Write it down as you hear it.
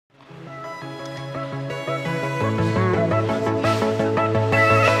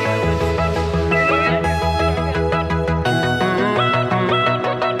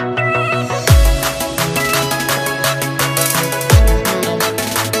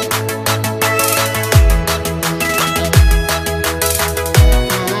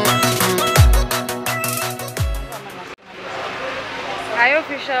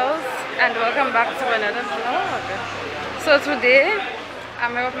Shells, and welcome back to another vlog. So today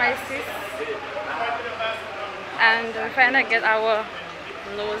I'm here with my sis and we finally get our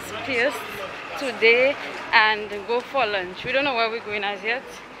nose pierced today and go for lunch. We don't know where we're going as yet,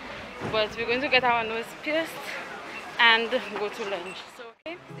 but we're going to get our nose pierced and go to lunch. So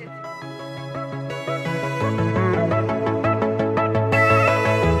okay, stay tuned.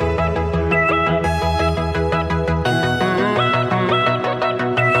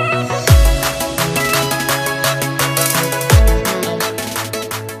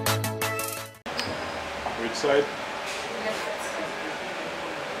 Side.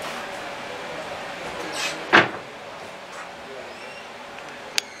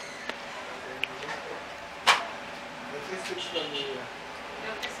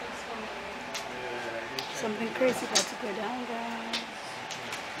 Something crazy about to go down, guys.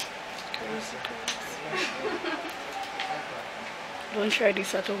 Crazy. Don't try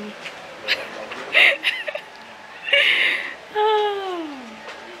this at home.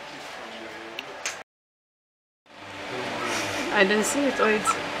 I didn't see it, or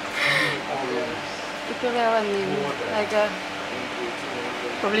it's because I have a name, like a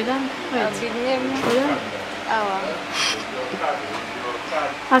probably done. Wait. A big name. Yeah.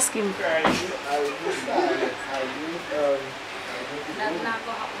 Ask him.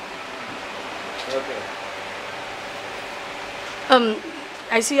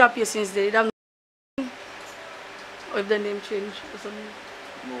 I see you up here since they don't know if the name changed or something.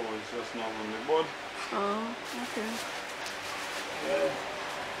 No, it's just not on the board. Oh, okay. You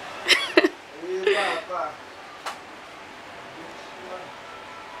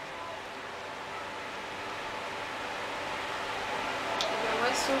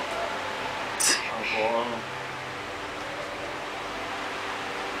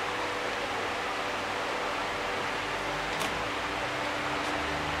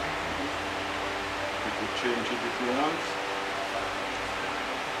could change it if you want.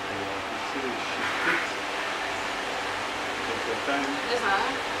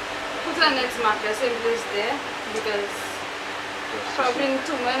 Put the next marker, same place there, because probably in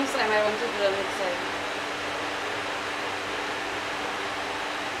 2 months I might want to do the next side.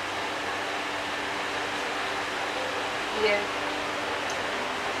 Yeah.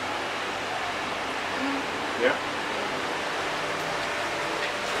 Yeah?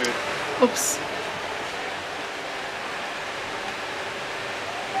 Good. Oops.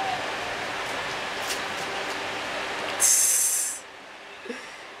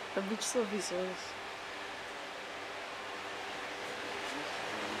 The beach services.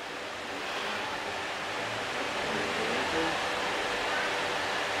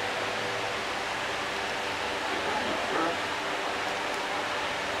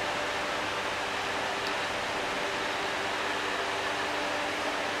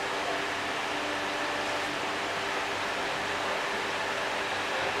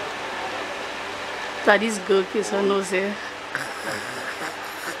 Daddy's girl kiss her nose here.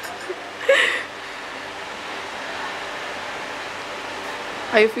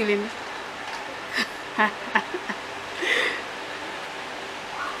 How are you feeling?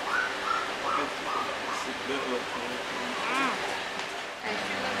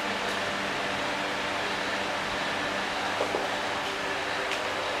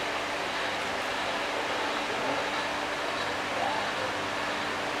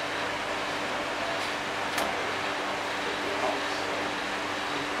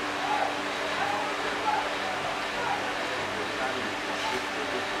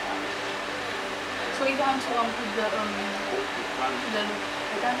 So you want to put the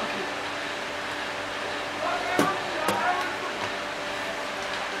okay.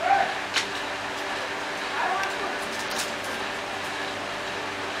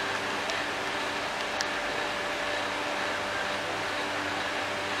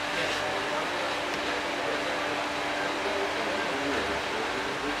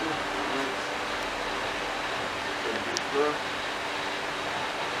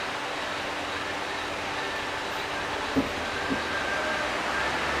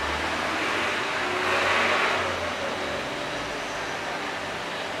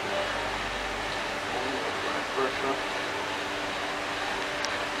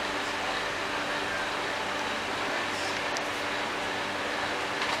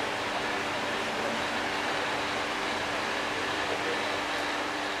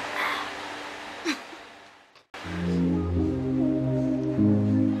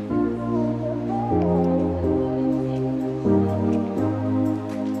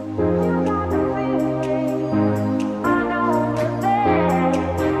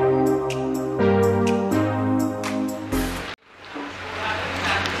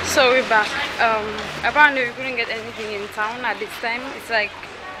 back. Apparently we couldn't get anything in town at this time. It's like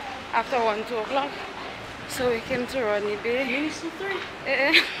after 1-2 o'clock. So we came to Rodney Bay.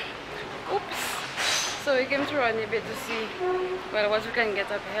 Oops. So we came to Rodney Bay to see well what we can get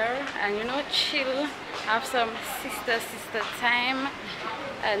up here and you know chill, have some sister time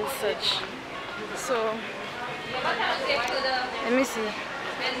and such. So let me see.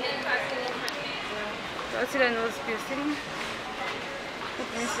 What's the nose piercing?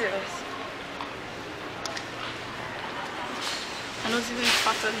 Let me see this. My nose is even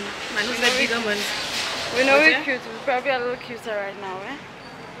fatter. My nose is like bigger one. We know we're cute. We're probably a little cuter right now, eh?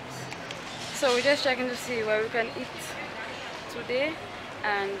 So we're just checking to see where we can eat today,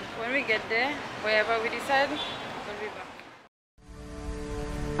 and when we get there, wherever we decide, we'll be back.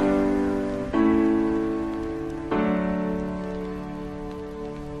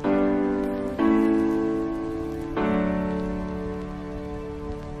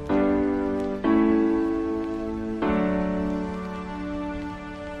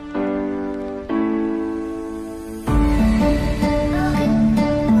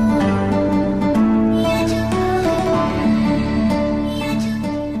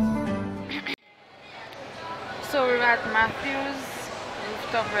 So we're at Matthew's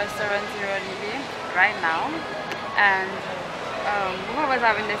Rooftop restaurant in Rodney Bay right now, and both of us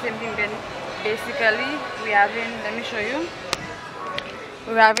having the same thing. Then basically we're having, let me show you,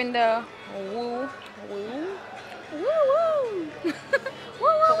 we're having the woo woo woo woo.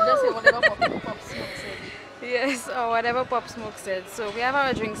 Just say whatever Pop Smoke said. Yes, or whatever Pop Smoke said. So we have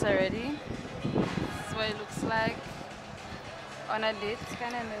our drinks already. This is what it looks like on a date.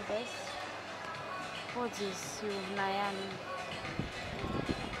 Kind of nervous. What is you, Nayan?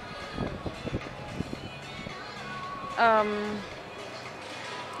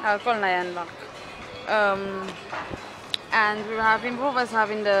 I'll call Nayan back. And we're having, both of us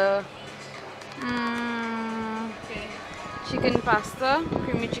having the chicken pasta,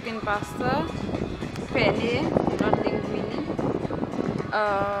 creamy chicken pasta, penne, not linguine.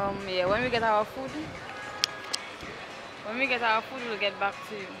 Yeah, when we get our food, we'll get back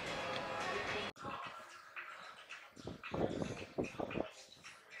to you.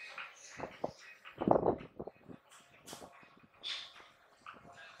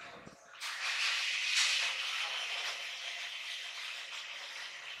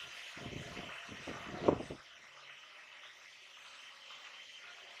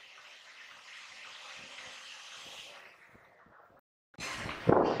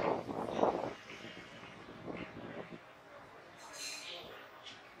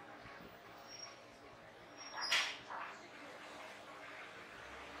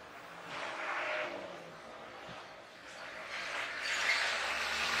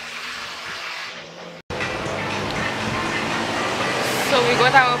 So we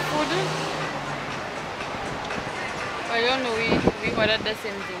got our food. I don't know, we ordered the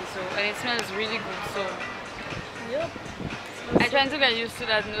same thing, so and it smells really good. So Yep. I'm trying to get used to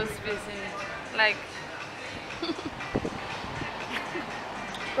that nose piercing. Like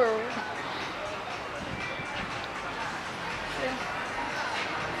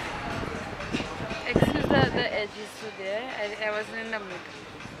excuse the edges today. I wasn't in the mood.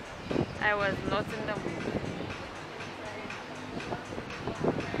 I was not in the mood.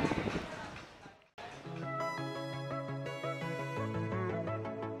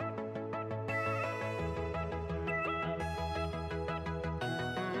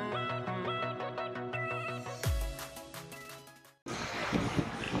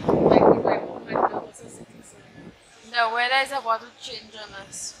 The weather is about to change on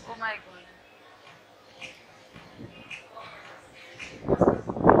us. Oh my god.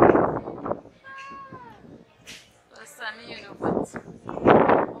 It's sunny, you know, but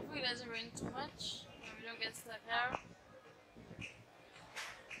hopefully it doesn't rain too much and we don't get stuck here.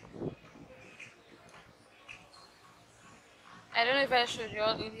 I don't know if I showed you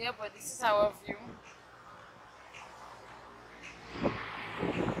all earlier, but this is our view.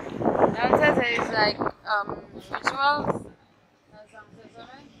 Downstairs there is like rituals. That's downstairs,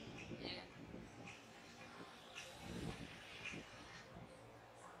 alright? Yeah.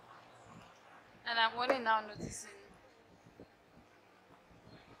 And I'm only now noticing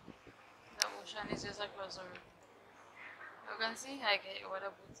the ocean is just across the road. You can see like what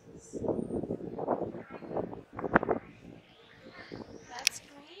a boat is. That's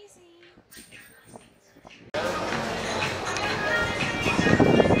crazy.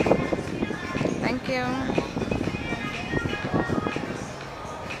 Thank you.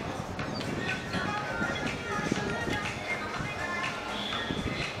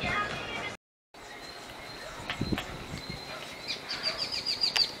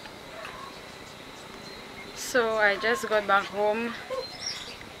 So I just got back home.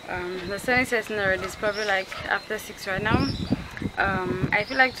 The sun is setting already. It's probably like after 6 right now. I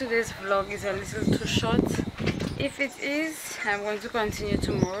feel like today's vlog is a little too short. If it is, I'm going to continue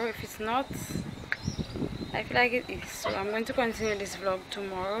tomorrow. If it's not, I feel like it is, so I'm going to continue this vlog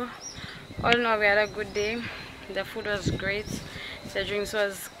tomorrow. All in all, we had a good day. The food was great, the drinks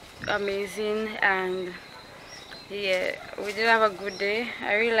was amazing, and yeah, we did have a good day.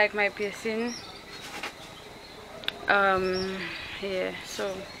 I really like my piercing. Yeah,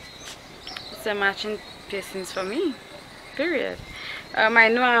 so it's a matching piercings for me, period. I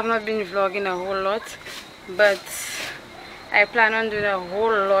know I have not been vlogging a whole lot, but I plan on doing a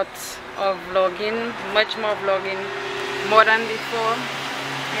whole lot of vlogging, much more vlogging, more than before.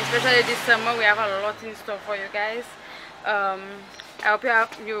 Especially this summer, we have a lot in store for you guys. I hope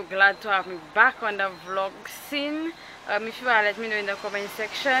you're glad to have me back on the vlog scene. If you are, let me know in the comment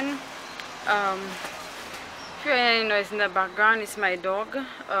section. If you hear any noise in the background, it's my dog.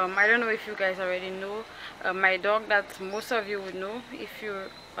 I don't know if you guys already know. My dog that most of you would know if you're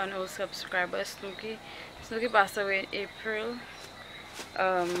an old subscriber, Snooky. Snooky passed away in April.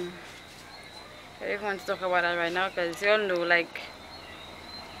 I don't even want to talk about that right now, because you all know, like,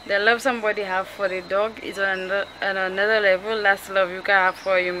 the love somebody have for the dog is on another level. That's love you can have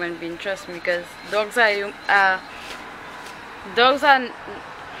for a human being. Trust me, because dogs are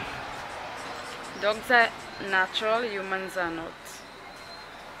natural, humans are not.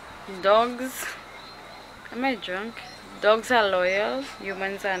 Dogs, am I drunk? Dogs are loyal,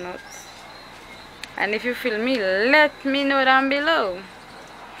 humans are not. And if you feel me, let me know down below,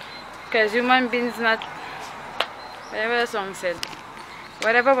 because human beings not, whatever the song said,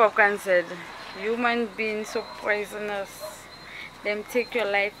 whatever Popcorn said, human beings so poisonous. Them take your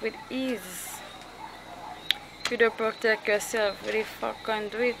life with ease. If you don't protect yourself, what the fuck can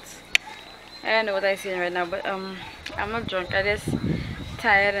do it? I don't know what I'm saying right now, but I'm not drunk. I just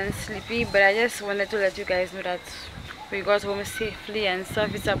tired and sleepy, but I just wanted to let you guys know that we got home safely and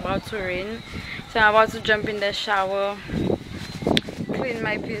stuff. It's about to rain, so I'm about to jump in the shower, clean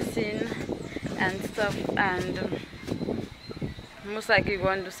my piercing and stuff, and most likely go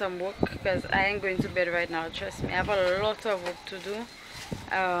and do some work, because I ain't going to bed right now. Trust me, I have a lot of work to do.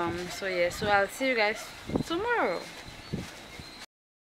 So yeah, so I'll see you guys tomorrow.